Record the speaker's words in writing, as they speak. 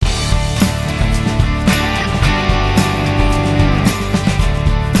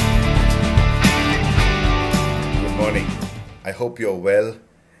hope you're well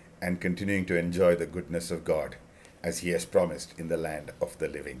and continuing to enjoy the goodness of God as He has promised in the land of the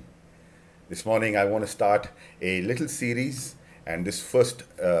living. This morning, I want to start a little series, and this first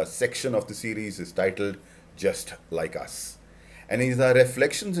section of the series is titled Just Like Us. And these are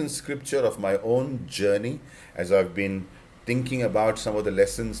reflections in scripture of my own journey as I've been thinking about some of the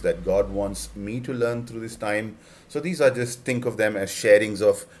lessons that God wants me to learn through this time. So these are just, think of them as sharings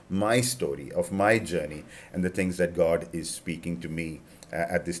of my story, of my journey, and the things that God is speaking to me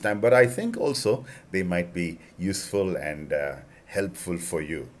at this time. But I think also they might be useful and helpful for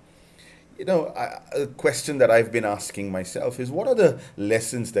you. You know, a question that I've been asking myself is, what are the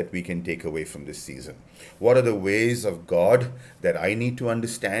lessons that we can take away from this season? What are the ways of God that I need to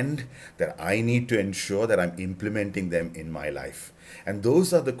understand, that I need to ensure that I'm implementing them in my life? And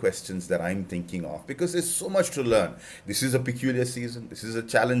those are the questions that I'm thinking of, because there's so much to learn. This is a peculiar season. This is a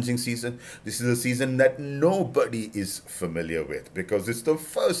challenging season. This is a season that nobody is familiar with, because it's the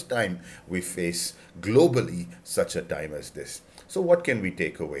first time we face globally such a time as this. So what can we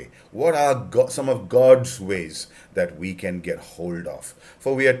take away? What are some of God's ways that we can get hold of?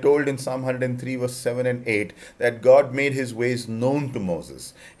 For we are told in Psalm 103 verse 7 and 8 that God made his ways known to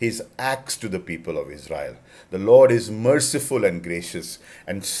Moses, his acts to the people of Israel. The Lord is merciful and gracious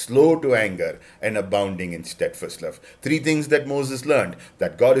and slow to anger and abounding in steadfast love. Three things that Moses learned: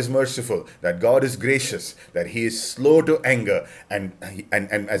 that God is merciful, that God is gracious, that he is slow to anger, and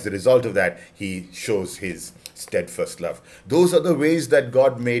as a result of that, he shows his steadfast love. Those are the ways that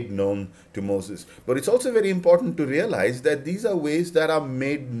God made known to Moses. But it's also very important to realize that these are ways that are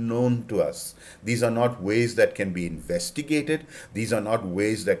made known to us. These are not ways that can be investigated. These are not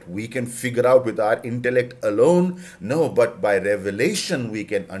ways that we can figure out with our intellect alone. No, but by revelation we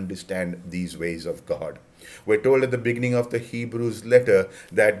can understand these ways of God. We're told at the beginning of the Hebrews letter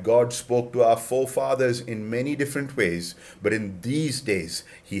that God spoke to our forefathers in many different ways, but in these days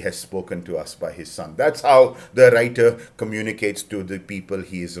he has spoken to us by his Son. That's how the writer communicates to the people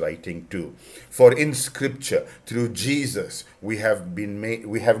he is writing to. For in scripture, through Jesus, we have been made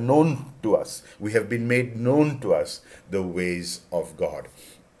known to us the ways of God.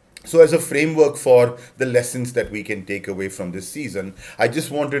 So as a framework for the lessons that we can take away from this season, I just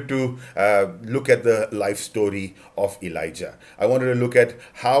wanted to look at the life story of Elijah. I wanted to look at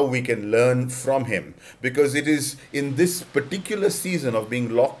how we can learn from him, because it is in this particular season of being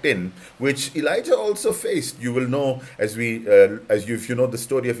locked in, which Elijah also faced. You will know, if you know the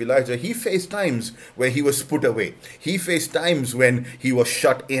story of Elijah, he faced times where he was put away. He faced times when he was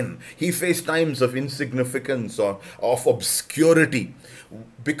shut in. He faced times of insignificance or of obscurity.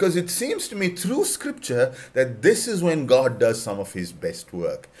 Because it seems to me through scripture that this is when God does some of his best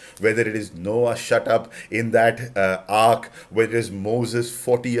work. Whether it is Noah shut up in that ark, whether it is Moses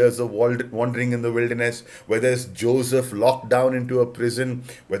 40 years of wandering in the wilderness, whether it's Joseph locked down into a prison,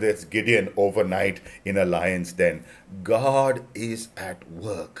 whether it's Gideon overnight in a lion's den. God is at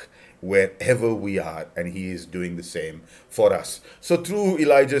work wherever we are, and he is doing the same for us. So through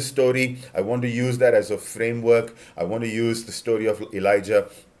Elijah's story, I want to use that as a framework. I want to use the story of Elijah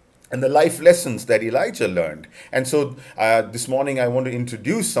and the life lessons that Elijah learned. And so this morning I want to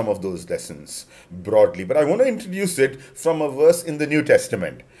introduce some of those lessons broadly, but I want to introduce it from a verse in the New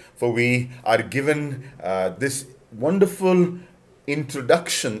Testament. For we are given this wonderful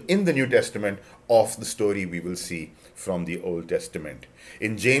introduction in the New Testament of the story we will see from the Old Testament.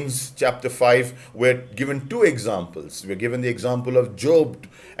 In James chapter 5, we're given two examples. We're given the example of Job,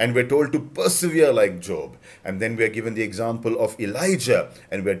 and we're told to persevere like Job. And then we're given the example of Elijah,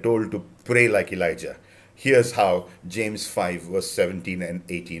 and we're told to pray like Elijah. Here's how James 5 verse 17 and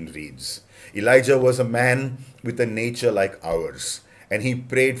 18 reads. Elijah was a man with a nature like ours, and he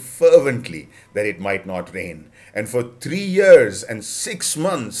prayed fervently that it might not rain. And for 3 years and 6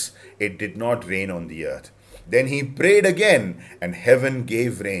 months it did not rain on the earth. Then he prayed again, and heaven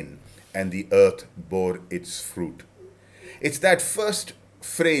gave rain, and the earth bore its fruit. It's that first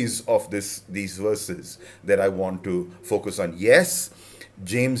phrase of these verses that I want to focus on. Yes,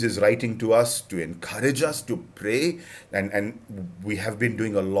 James is writing to us to encourage us to pray, and we have been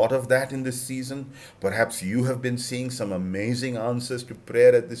doing a lot of that in this season. Perhaps you have been seeing some amazing answers to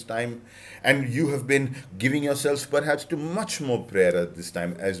prayer at this time, and you have been giving yourselves perhaps to much more prayer at this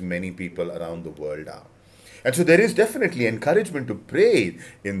time, as many people around the world are. And so there is definitely encouragement to pray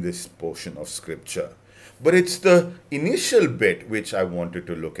in this portion of scripture. But it's the initial bit which I wanted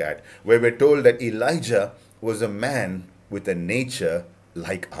to look at, where we're told that Elijah was a man with a nature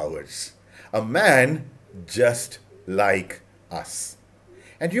like ours. A man just like us.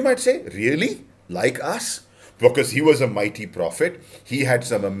 And you might say, really? Like us? because he was a mighty prophet. He had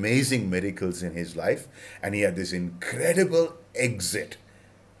some amazing miracles in his life, and he had this incredible exit.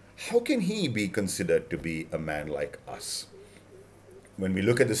 How can he be considered to be a man like us? When we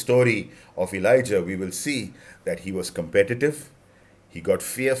look at the story of Elijah, we will see that he was competitive, he got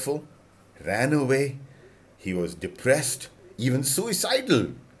fearful, ran away, he was depressed, even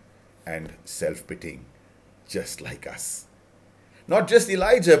suicidal, and self-pitying, just like us. Not just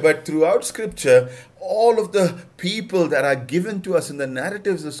Elijah, but throughout Scripture, all of the people that are given to us in the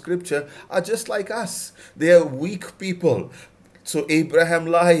narratives of Scripture are just like us. They are weak people. So Abraham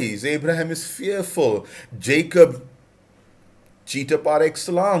lies, Abraham is fearful, Jacob, cheater par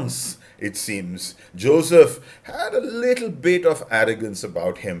excellence, it seems. Joseph had a little bit of arrogance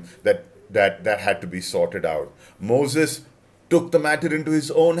about him that had to be sorted out. Moses took the matter into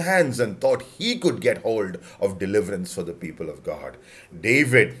his own hands and thought he could get hold of deliverance for the people of God.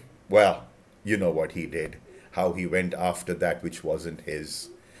 David, well, you know what he did, how he went after that which wasn't his.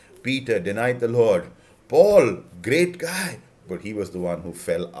 Peter denied the Lord. Paul, great guy, but he was the one who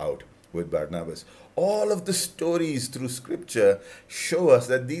fell out with Barnabas. All of the stories through Scripture show us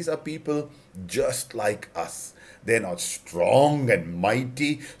that these are people just like us. They're not strong and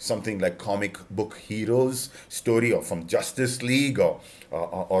mighty, something like comic book heroes, story or from Justice League or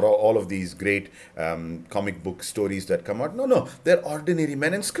all of these great comic book stories that come out. No, they're ordinary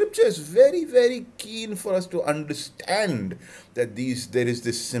men. And Scripture is very, very keen for us to understand that there is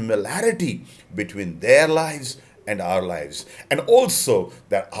this similarity between their lives and our lives, and also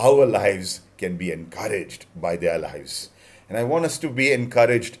that our lives can be encouraged by their lives. And I want us to be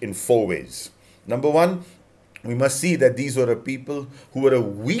encouraged in 4 ways. Number one, we must see that these were a people who were a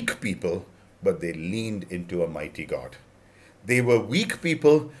weak people, but they leaned into a mighty God. They were weak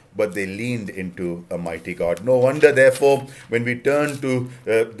people, but they leaned into a mighty God. No wonder, therefore, when we turn to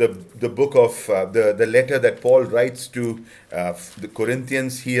the book of the letter that Paul writes to the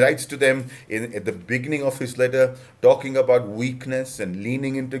Corinthians, he writes to them at the beginning of his letter, talking about weakness and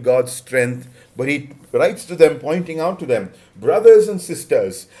leaning into God's strength. But he writes to them, pointing out to them, brothers and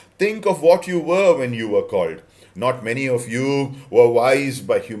sisters, think of what you were when you were called. Not many of you were wise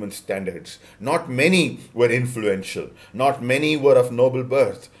by human standards. Not many were influential. Not many were of noble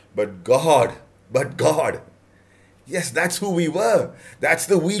birth. But God. Yes, that's who we were. That's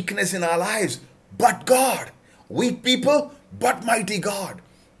the weakness in our lives. But God. Weak people, but mighty God.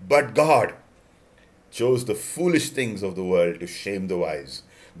 But God chose the foolish things of the world to shame the wise.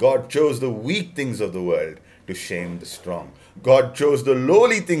 God chose the weak things of the world to shame the strong. God chose the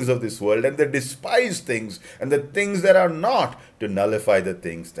lowly things of this world and the despised things and the things that are not to nullify the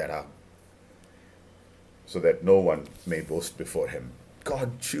things that are, so that no one may boast before him.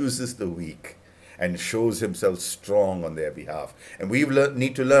 God chooses the weak and shows himself strong on their behalf. And we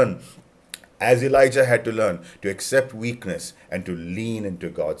need to learn, as Elijah had to learn, to accept weakness and to lean into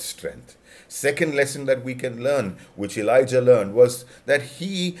God's strength. Second lesson that we can learn, which Elijah learned, was that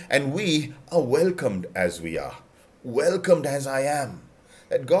he and we are welcomed as we are. Welcomed as I am.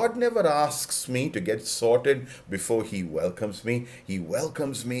 That God never asks me to get sorted before he welcomes me. He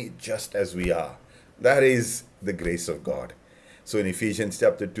welcomes me just as we are. That is the grace of God. So in Ephesians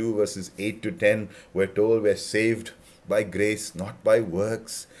chapter 2 verses 8 to 10, we're told we're saved by grace, not by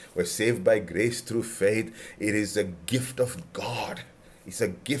works. We're saved by grace through faith. It is a gift of God. It's a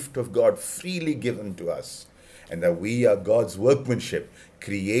gift of God freely given to us. And that we are God's workmanship,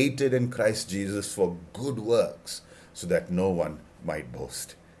 created in Christ Jesus for good works, so that no one might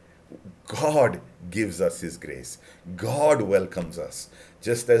boast. God gives us his grace. God welcomes us.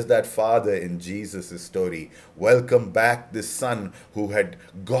 Just as that father in Jesus' story welcomed back the son who had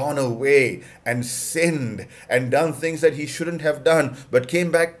gone away and sinned and done things that he shouldn't have done, but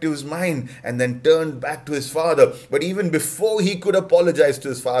came back to his mind and then turned back to his father. But even before he could apologize to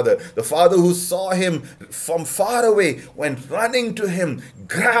his father, the father who saw him from far away went running to him,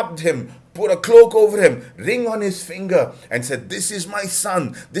 grabbed him, put a cloak over him, ring on his finger, and said, "This is my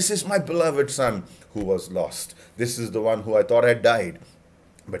son. This is my beloved son who was lost. This is the one who I thought had died,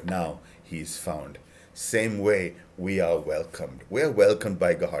 but now he is found." Same way we are welcomed. We are welcomed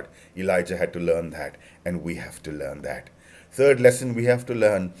by God. Elijah had to learn that, and we have to learn that. Third lesson we have to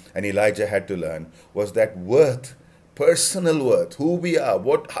learn, and Elijah had to learn, was that worth, personal worth, who we are,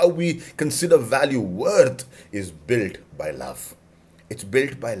 how we consider value, worth is built by love. It's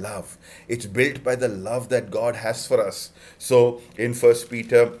built by love. It's built by the love that God has for us. So in 1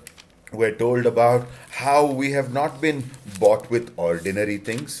 Peter, we're told about how we have not been bought with ordinary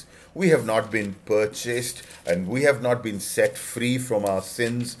things. We have not been purchased and we have not been set free from our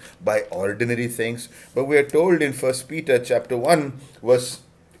sins by ordinary things. But we're told in 1 Peter chapter 1, verse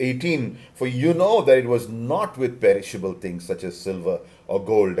 18, for you know that it was not with perishable things such as silver or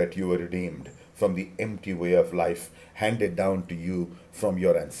gold that you were redeemed from the empty way of life handed down to you from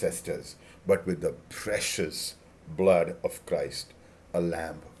your ancestors, but with the precious blood of Christ, a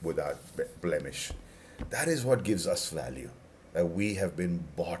lamb without blemish. That is what gives us value, that we have been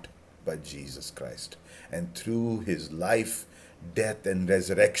bought by Jesus Christ. And through his life, death, and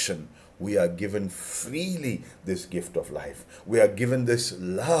resurrection, we are given freely this gift of life. We are given this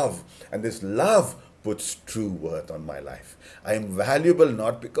love, and this love puts true worth on my life. I am valuable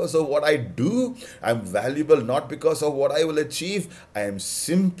not because of what I do. I am valuable not because of what I will achieve. I am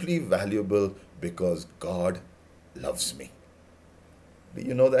simply valuable because God loves me. Do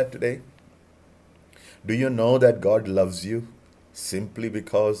you know that today? Do you know that God loves you simply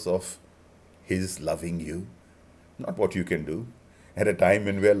because of his loving you? Not what you can do. At a time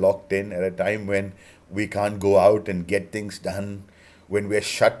when we're locked in, at a time when we can't go out and get things done, when we're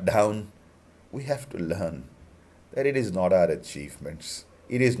shut down, we have to learn that it is not our achievements,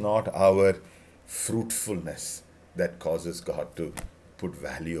 it is not our fruitfulness that causes God to put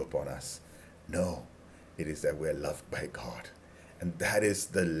value upon us. No, it is that we're loved by God. And that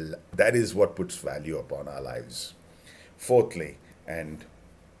is what puts value upon our lives. Fourthly, and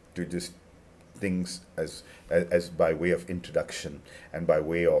to just things as by way of introduction and by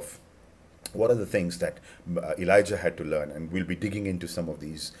way of what are the things that Elijah had to learn, and we'll be digging into some of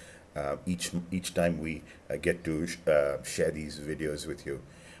these each time we get to share these videos with you.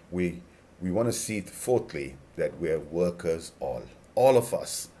 We want to see, fourthly, that we are workers all. All of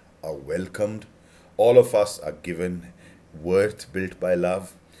us are welcomed. All of us are given worth built by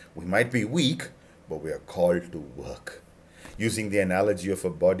love. We might be weak, but we are called to work. Using the analogy of a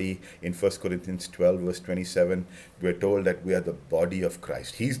body in 1 Corinthians 12 verse 27, we are told that we are the body of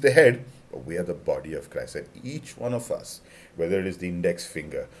Christ. He's the head, but we are the body of Christ. And each one of us, whether it is the index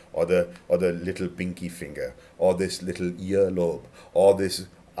finger or the little pinky finger or this little earlobe or this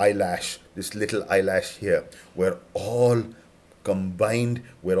eyelash, this little eyelash here, we're all combined,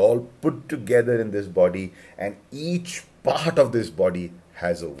 we're all put together in this body, and each part of this body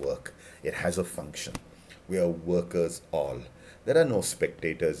has a work. It has a function. We are workers all. There are no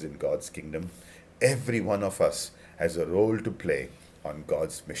spectators in God's kingdom. Every one of us has a role to play on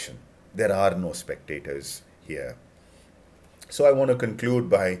God's mission. There are no spectators here. So I want to conclude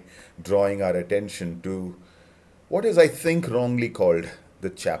by drawing our attention to what is, I think, wrongly called the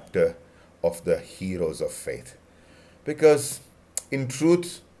chapter of the heroes of faith. Because in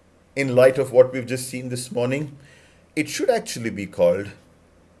truth, in light of what we've just seen this morning, it should actually be called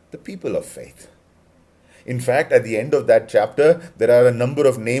the people of faith. In fact, at the end of that chapter, there are a number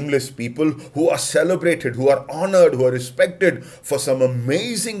of nameless people who are celebrated, who are honored, who are respected for some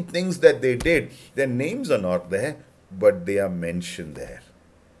amazing things that they did. Their names are not there, but they are mentioned there.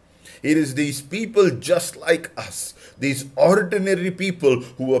 It is these people just like us, these ordinary people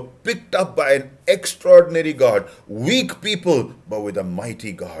who were picked up by an extraordinary God, weak people, but with a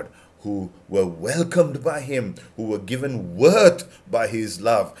mighty God, who were welcomed by him, who were given worth by his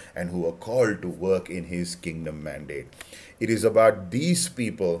love, and who were called to work in his kingdom mandate. It is about these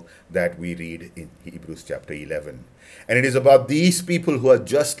people that we read in Hebrews chapter 11. And it is about these people who are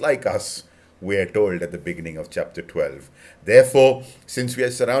just like us, we are told at the beginning of chapter 12. Therefore, since we are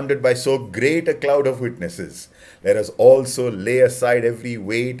surrounded by so great a cloud of witnesses, let us also lay aside every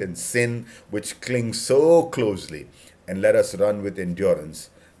weight and sin which clings so closely, and let us run with endurance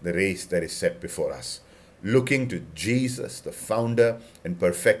the race that is set before us, looking to Jesus, the founder and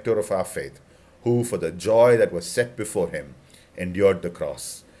perfecter of our faith, who for the joy that was set before him endured the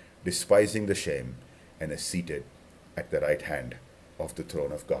cross, despising the shame, and is seated at the right hand of the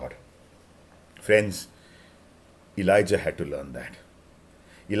throne of God. Friends, Elijah had to learn that.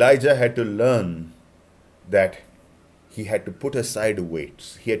 Elijah had to learn that he had to put aside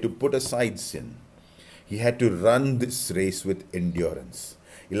weights. He had to put aside sin. He had to run this race with endurance.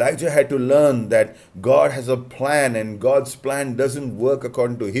 Elijah had to learn that God has a plan, and God's plan doesn't work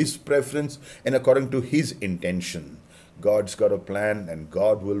according to his preference and according to his intention. God's got a plan, and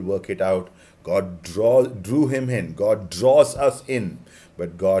God will work it out. God drew him in. God draws us in.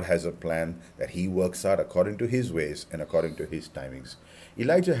 But God has a plan that he works out according to his ways and according to his timings.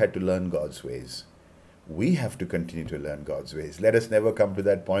 Elijah had to learn God's ways. We have to continue to learn God's ways. Let us never come to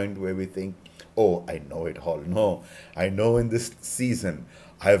that point where we think, oh, I know it all. No, I know in this season,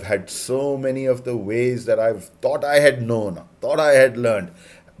 I've had so many of the ways that I've thought I had known, thought I had learned,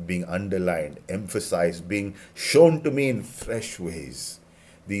 being underlined, emphasized, being shown to me in fresh ways.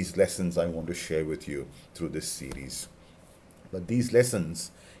 These lessons I want to share with you through this series. But these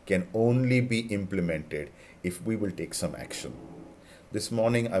lessons can only be implemented if we will take some action. This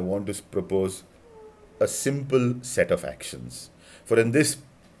morning, I want to propose a simple set of actions. For in this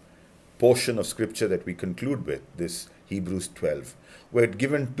portion of scripture that we conclude with, this Hebrews 12, we're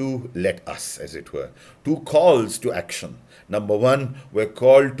given two let us, as it were, two calls to action. Number one, we're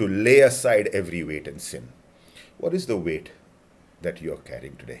called to lay aside every weight and sin. What is the weight that you're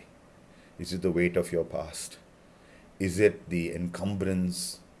carrying today? Is it the weight of your past? Is it the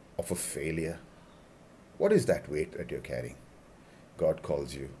encumbrance of a failure? What is that weight that you're carrying? God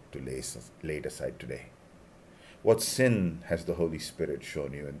calls you to lay it aside today. What sin has the Holy Spirit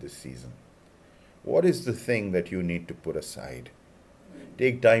shown you in this season? What is the thing that you need to put aside?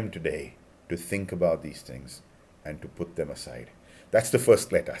 Take time today to think about these things and to put them aside. That's the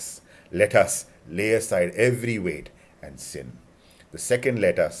first let us. Let us lay aside every weight and sin. The second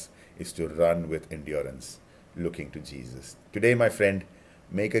let us is to run with endurance, looking to Jesus. Today, my friend,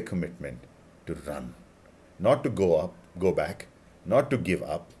 make a commitment to run. Not to go back, not to give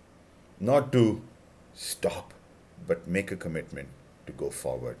up, not to stop, but make a commitment to go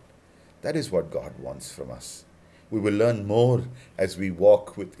forward. That is what God wants from us. We will learn more as we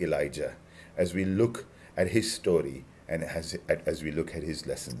walk with Elijah, as we look at his story and as we look at his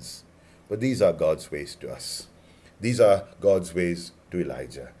lessons. But these are God's ways to us. These are God's ways to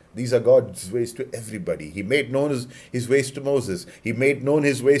Elijah. These are God's ways to everybody. He made known his ways to Moses. He made known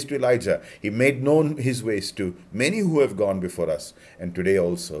his ways to Elijah. He made known his ways to many who have gone before us. And today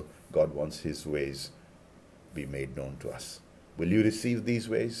also, God wants his ways be made known to us. Will you receive these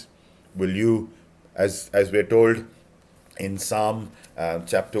ways? Will you, as we're told in Psalm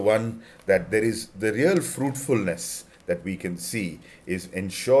chapter 1, that there is the real fruitfulness that we can see is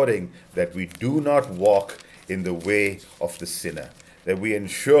ensuring that we do not walk in the way of the sinner, that we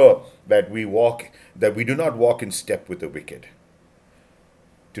ensure that we do not walk in step with the wicked.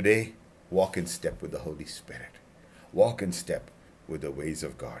 Today, walk in step with the Holy Spirit. Walk in step with the ways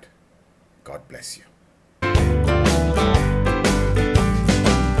of God. God bless you.